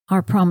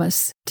Our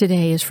promise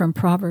today is from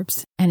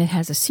Proverbs, and it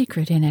has a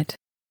secret in it.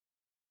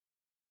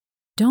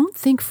 Don't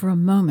think for a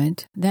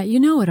moment that you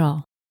know it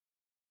all.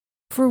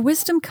 For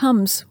wisdom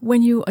comes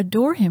when you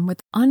adore Him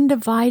with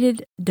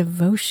undivided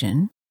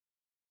devotion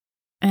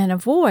and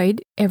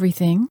avoid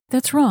everything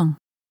that's wrong.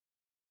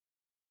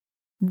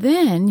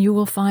 Then you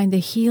will find the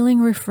healing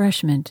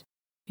refreshment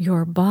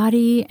your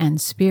body and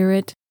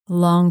spirit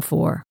long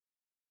for.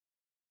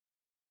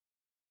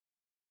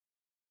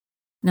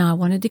 Now I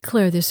want to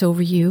declare this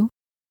over you.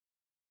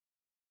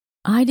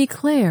 I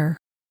declare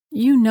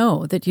you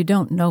know that you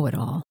don't know it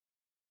all,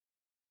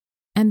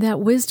 and that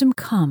wisdom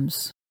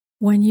comes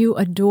when you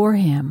adore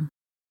Him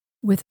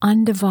with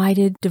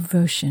undivided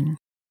devotion,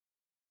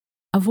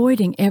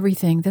 avoiding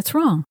everything that's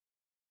wrong.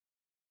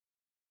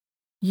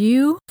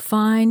 You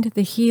find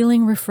the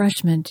healing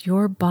refreshment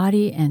your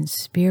body and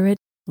spirit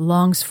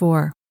longs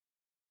for.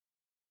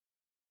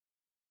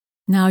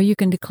 Now you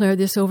can declare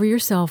this over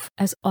yourself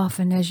as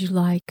often as you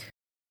like.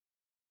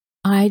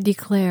 I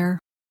declare,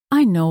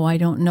 I know I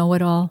don't know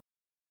it all.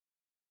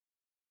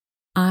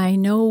 I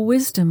know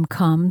wisdom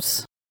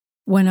comes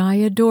when I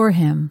adore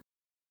Him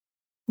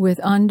with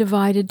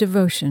undivided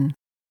devotion,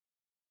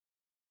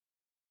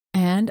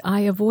 and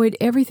I avoid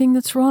everything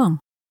that's wrong.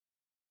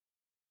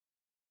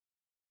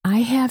 I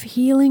have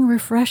healing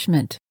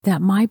refreshment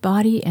that my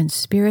body and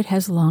spirit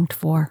has longed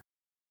for.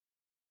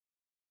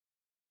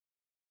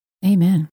 Amen.